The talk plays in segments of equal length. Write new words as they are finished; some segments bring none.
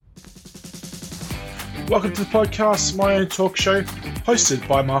Welcome to the podcast, my own talk show, hosted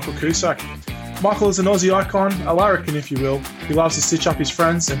by Michael Cusack. Michael is an Aussie icon, a larrikin if you will. He loves to stitch up his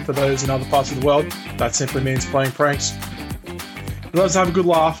friends, and for those in other parts of the world, that simply means playing pranks. He loves to have a good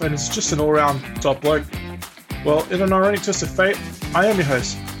laugh, and is just an all-round top bloke. Well, in an ironic twist of fate, I am your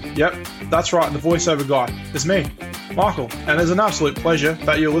host. Yep, that's right, the voiceover guy. It's me, Michael, and it's an absolute pleasure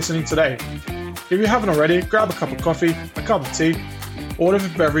that you're listening today. If you haven't already, grab a cup of coffee, a cup of tea, or whatever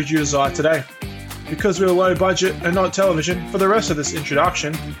beverage you desire today. Because we're low budget and not television, for the rest of this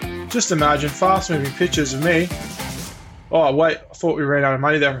introduction, just imagine fast-moving pictures of me. Oh wait, I thought we ran out of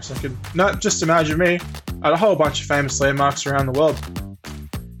money there for a second. No, just imagine me at a whole bunch of famous landmarks around the world.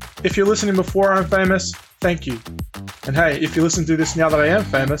 If you're listening before I'm famous, thank you. And hey, if you listen to this now that I am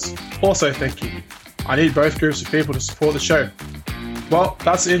famous, also thank you. I need both groups of people to support the show. Well,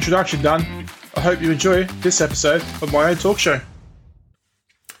 that's the introduction done. I hope you enjoy this episode of my own talk show.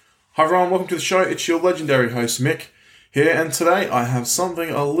 Hi everyone, welcome to the show. It's your legendary host Mick here, and today I have something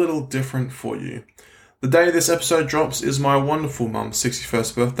a little different for you. The day this episode drops is my wonderful mum's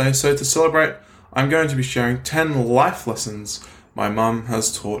 61st birthday, so to celebrate, I'm going to be sharing 10 life lessons my mum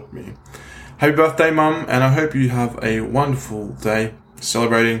has taught me. Happy birthday, mum, and I hope you have a wonderful day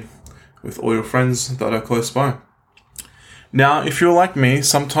celebrating with all your friends that are close by. Now, if you're like me,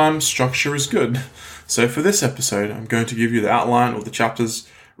 sometimes structure is good. So for this episode, I'm going to give you the outline of the chapters.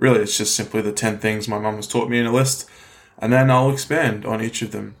 Really, it's just simply the 10 things my mum has taught me in a list, and then I'll expand on each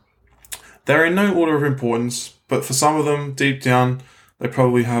of them. They're in no order of importance, but for some of them, deep down, they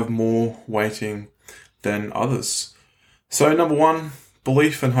probably have more weighting than others. So number 1,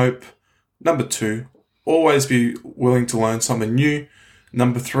 belief and hope. Number 2, always be willing to learn something new.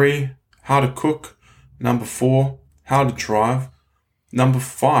 Number 3, how to cook. Number 4, how to drive. Number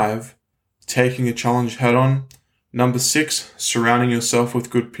 5, taking a challenge head on. Number 6, surrounding yourself with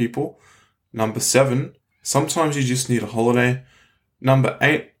good people. Number 7, sometimes you just need a holiday. Number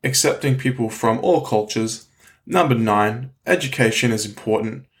 8, accepting people from all cultures. Number 9, education is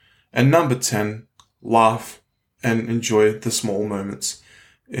important. And number 10, laugh and enjoy the small moments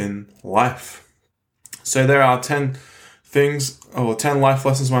in life. So there are 10 things, or 10 life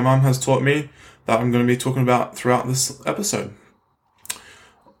lessons my mum has taught me that I'm going to be talking about throughout this episode.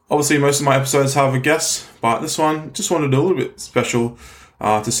 Obviously, most of my episodes have a guest, but this one just wanted a little bit special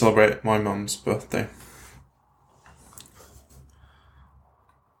to celebrate my mum's birthday.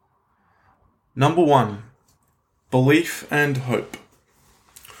 Number 1, belief and hope.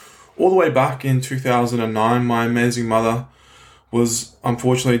 All the way back in 2009, my amazing mother was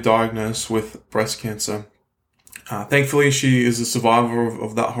unfortunately diagnosed with breast cancer. Thankfully, she is a survivor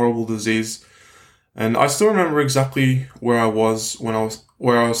of that horrible disease. And I still remember exactly where I was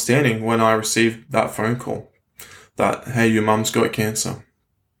standing when I received that phone call that, hey, your mum's got cancer.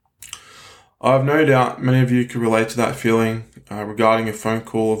 I have no doubt many of you can relate to that feeling regarding a phone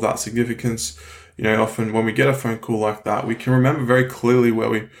call of that significance. You know, often when we get a phone call like that, we can remember very clearly where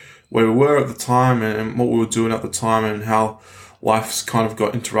we were at the time and what we were doing at the time and how life's kind of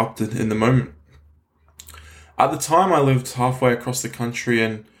got interrupted in the moment. At the time, I lived halfway across the country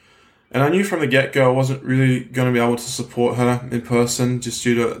and I knew from the get-go I wasn't really going to be able to support her in person just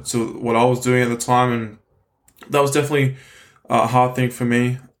due to what I was doing at the time. And that was definitely a hard thing for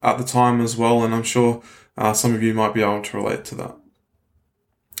me at the time as well. And I'm sure some of you might be able to relate to that.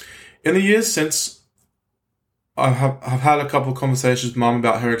 In the years since, I've had a couple of conversations with Mum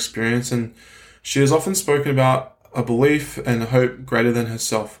about her experience. And she has often spoken about a belief and a hope greater than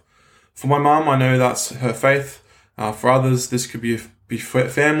herself. For my mum, I know that's her faith. For others, this could be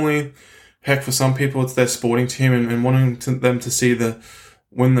family. Heck, for some people, it's their sporting team and wanting them to see their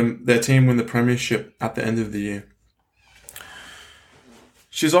team win the premiership at the end of the year.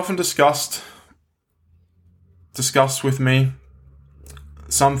 She's often discussed with me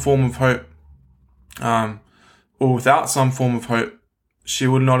some form of hope, or without some form of hope, she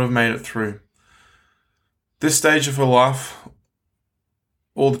would not have made it through. This stage of her life,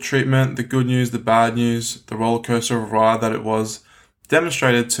 all the treatment, the good news, the bad news, the roller coaster of a ride that it was,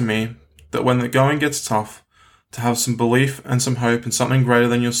 demonstrated to me that when the going gets tough, to have some belief and some hope in something greater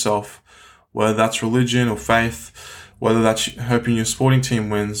than yourself, whether that's religion or faith, whether that's hoping your sporting team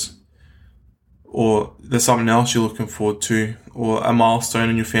wins, or there's something else you're looking forward to, or a milestone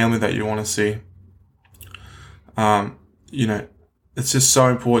in your family that you want to see. It's just so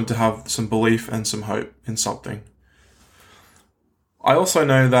important to have some belief and some hope in something. I also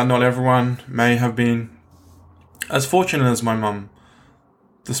know that not everyone may have been as fortunate as my mum,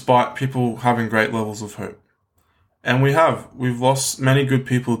 despite people having great levels of hope. And we've lost many good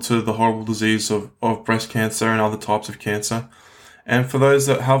people to the horrible disease of breast cancer and other types of cancer. And for those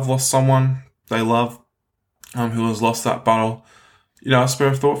that have lost someone they love, who has lost that battle, a spur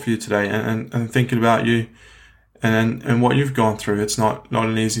of thought for you today, and thinking about you and what you've gone through. It's not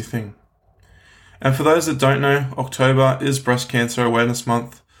an easy thing. And for those that don't know, October is Breast Cancer Awareness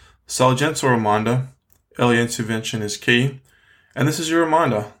Month. So a gentle reminder, early intervention is key. And this is your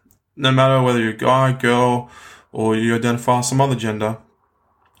reminder. No matter whether you're a guy, girl, or you identify some other gender,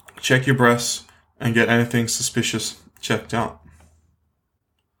 check your breasts and get anything suspicious checked out.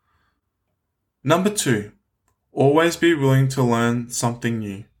 Number 2, always be willing to learn something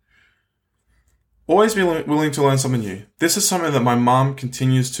new. Always be willing to learn something new. This is something that my mum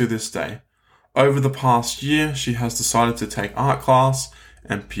continues to this day. Over the past year, she has decided to take art class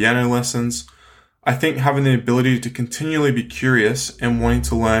and piano lessons. I think having the ability to continually be curious and wanting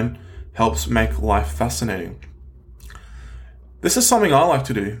to learn helps make life fascinating. This is something I like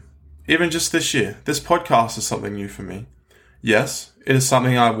to do. Even just this year, this podcast is something new for me. Yes, it is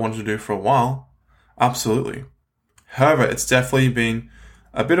something I've wanted to do for a while. Absolutely. However, it's definitely been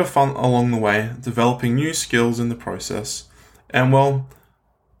a bit of fun along the way, developing new skills in the process. And well,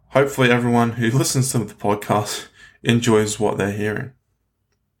 hopefully everyone who listens to the podcast enjoys what they're hearing.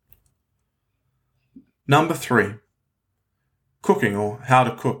 Number 3, cooking, or how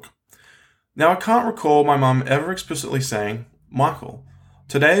to cook. Now, I can't recall my mum ever explicitly saying, "Michael,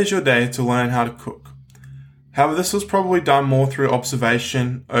 today is your day to learn how to cook." However, this was probably done more through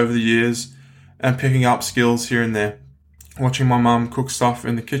observation over the years and picking up skills here and there. Watching my mum cook stuff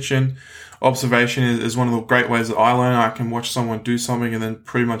in the kitchen. Observation is one of the great ways that I learn. I can watch someone do something and then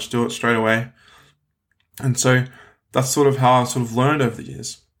pretty much do it straight away. And so that's sort of how I sort of learned over the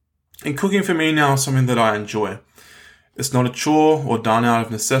years. And cooking for me now is something that I enjoy. It's not a chore or done out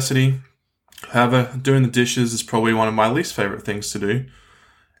of necessity. However, doing the dishes is probably one of my least favorite things to do.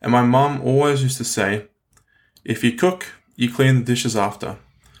 And my mum always used to say, if you cook, you clean the dishes after.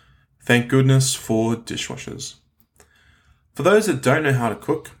 Thank goodness for dishwashers. For those that don't know how to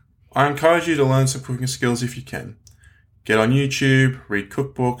cook, I encourage you to learn some cooking skills if you can. Get on YouTube, read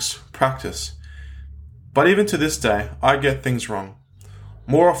cookbooks, practice. But even to this day, I get things wrong.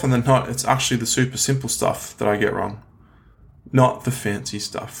 More often than not, it's actually the super simple stuff that I get wrong, not the fancy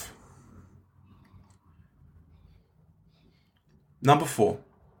stuff. Number 4,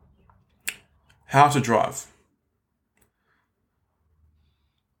 how to drive.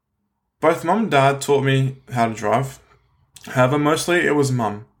 Both mum and dad taught me how to drive. However, mostly it was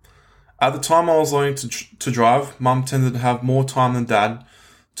mum. At the time I was learning to drive, mum tended to have more time than dad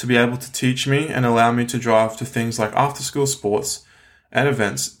to be able to teach me and allow me to drive to things like after-school sports and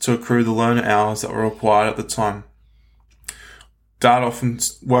events to accrue the learner hours that were required at the time. Dad often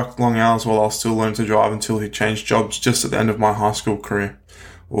worked long hours while I was still learning to drive until he changed jobs just at the end of my high school career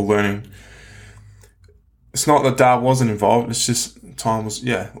or learning. It's not that Dad wasn't involved, it's just time was,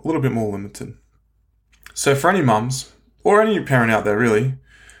 a little bit more limited. So for any mums, or any parent out there really,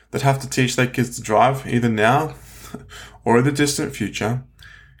 that have to teach their kids to drive, either now or in the distant future,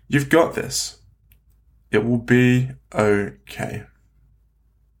 you've got this. It will be okay.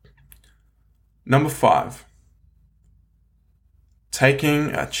 Number 5,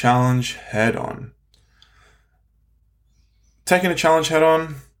 taking a challenge head on. Taking a challenge head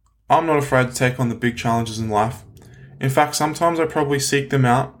on, I'm not afraid to take on the big challenges in life. In fact, sometimes I probably seek them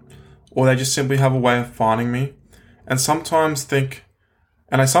out, or they just simply have a way of finding me. And I sometimes think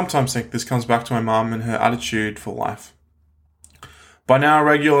this comes back to my mum and her attitude for life. By now,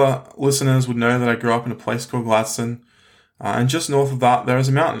 regular listeners would know that I grew up in a place called Gladstone, and just north of that, there is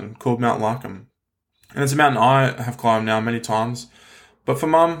a mountain called Mount Larkham. And it's a mountain I have climbed now many times. But for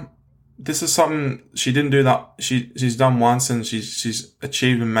mum, this is something she didn't do that. She's done once and she's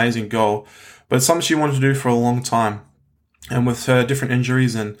achieved an amazing goal. But it's something she wanted to do for a long time. And with her different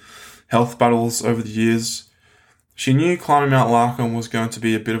injuries and health battles over the years, she knew climbing Mount Larkham was going to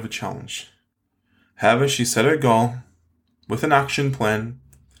be a bit of a challenge. However, she set her goal with an action plan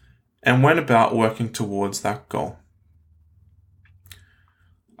and went about working towards that goal.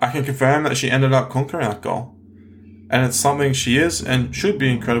 I can confirm that she ended up conquering that goal, and it's something she is and should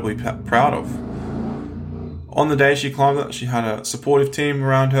be incredibly proud of. On the day she climbed it, she had a supportive team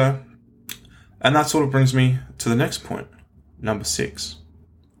around her, and that sort of brings me to the next point, number 6.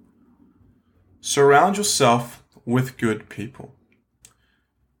 Surround yourself with good people.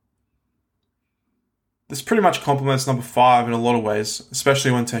 This pretty much complements number 5 in a lot of ways,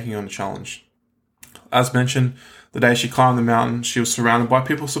 especially when taking on a challenge. As mentioned, the day she climbed the mountain, she was surrounded by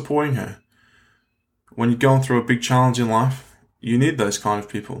people supporting her. When you're going through a big challenge in life, you need those kind of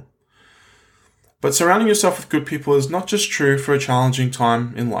people. But surrounding yourself with good people is not just true for a challenging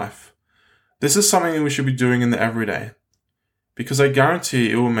time in life. This is something that we should be doing in the everyday, because I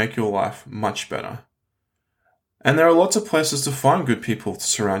guarantee it will make your life much better. And there are lots of places to find good people to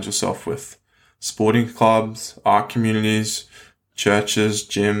surround yourself with. Sporting clubs, art communities, churches,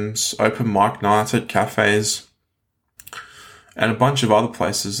 gyms, open mic nights at cafes, and a bunch of other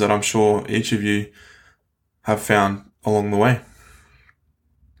places that I'm sure each of you have found along the way.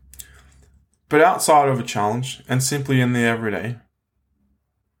 But outside of a challenge, and simply in the everyday,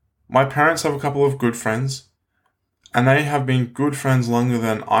 my parents have a couple of good friends, and they have been good friends longer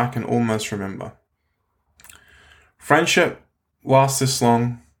than I can almost remember. Friendship lasts this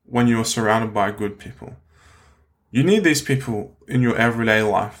long when you are surrounded by good people. You need these people in your everyday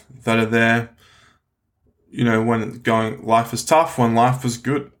life that are there, when life is tough, when life is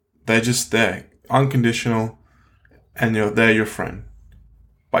good. They're just there, unconditional, and they're your friend.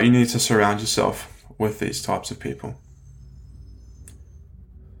 But you need to surround yourself with these types of people.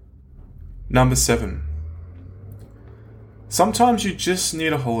 Number 7. Sometimes you just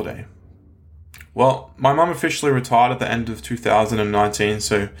need a holiday. Well, my mum officially retired at the end of 2019,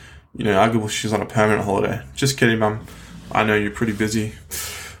 so, arguably she's on a permanent holiday. Just kidding, Mum. I know you're pretty busy.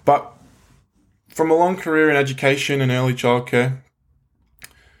 But from a long career in education and early childcare,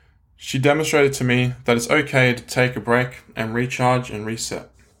 she demonstrated to me that it's okay to take a break and recharge and reset.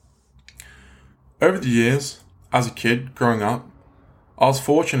 Over the years, as a kid growing up, I was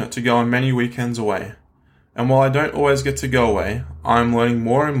fortunate to go on many weekends away. And while I don't always get to go away, I'm learning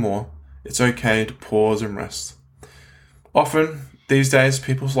more and more it's okay to pause and rest. Often, these days,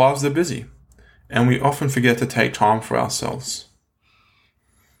 people's lives are busy, and we often forget to take time for ourselves.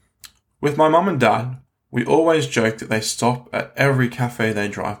 With my mum and dad, we always joke that they stop at every cafe they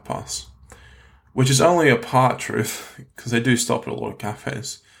drive past, which is only a part truth, because they do stop at a lot of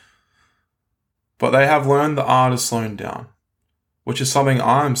cafes. But they have learned the art of slowing down, which is something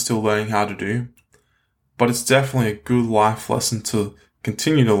I'm still learning how to do, but it's definitely a good life lesson to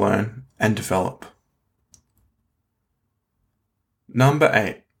continue to learn and develop. Number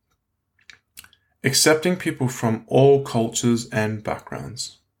 8. Accepting people from all cultures and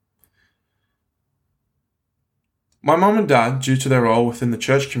backgrounds. My mum and dad, due to their role within the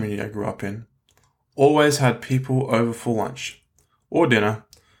church community I grew up in, always had people over for lunch or dinner,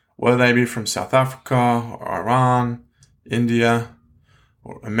 whether they be from South Africa or Iran, India,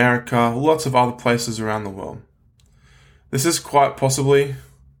 or America, lots of other places around the world. This is quite possibly,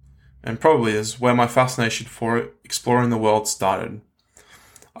 and probably is, where my fascination for exploring the world started.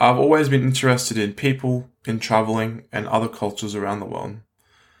 I've always been interested in people, in traveling, and other cultures around the world.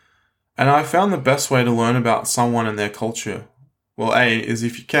 And I found the best way to learn about someone and their culture, is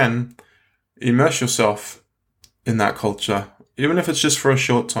if you can, immerse yourself in that culture, even if it's just for a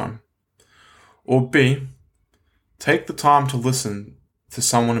short time. Or B, take the time to listen to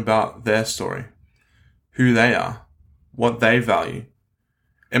someone about their story, who they are, what they value.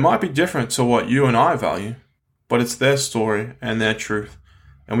 It might be different to what you and I value, but it's their story and their truth,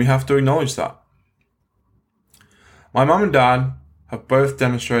 and we have to acknowledge that. My mum and dad have both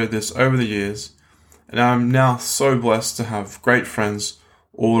demonstrated this over the years, and I'm now so blessed to have great friends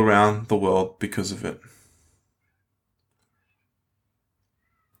all around the world because of it.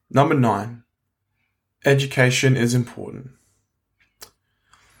 Number 9. Education is important.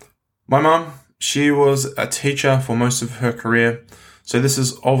 My mum, she was a teacher for most of her career, so this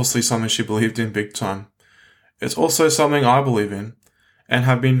is obviously something she believed in big time. It's also something I believe in and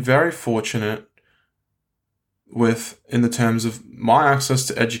have been very fortunate with in the terms of my access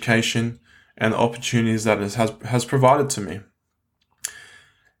to education and the opportunities that it has provided to me.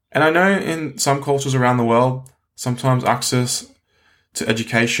 And I know in some cultures around the world, sometimes access to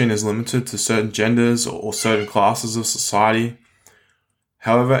education is limited to certain genders or certain classes of society.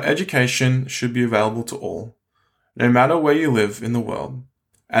 However, education should be available to all, no matter where you live in the world.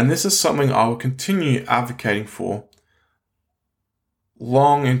 And this is something I will continue advocating for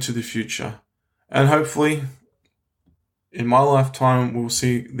long into the future. And hopefully, in my lifetime, we'll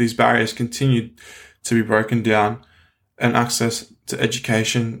see these barriers continue to be broken down and access to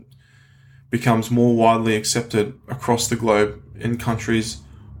education becomes more widely accepted across the globe in countries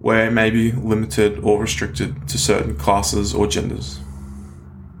where it may be limited or restricted to certain classes or genders.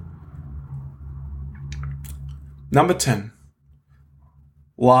 Number 10.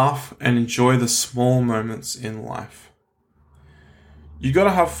 Laugh and enjoy the small moments in life. You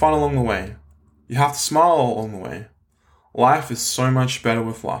gotta have fun along the way. You have to smile along the way. Life is so much better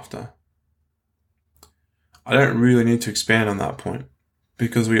with laughter. I don't really need to expand on that point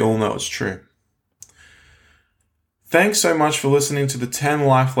because we all know it's true. Thanks so much for listening to the 10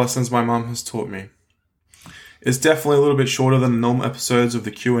 life lessons my mum has taught me. It's definitely a little bit shorter than the normal episodes of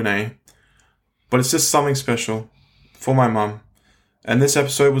the Q&A, but it's just something special for my mum. And this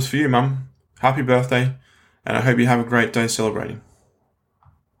episode was for you, Mum. Happy birthday. and I hope you have a great day celebrating.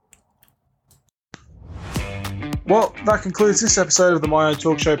 Well, that concludes this episode of the My Own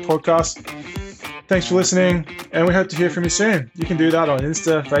Talk Show podcast. Thanks for listening, and we hope to hear from you soon. You can do that on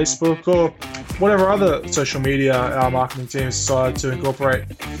Insta, Facebook, or whatever other social media our marketing team has decided to incorporate.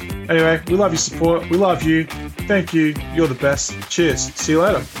 Anyway, we love your support. We love you. Thank you. You're the best. Cheers. See you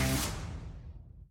later.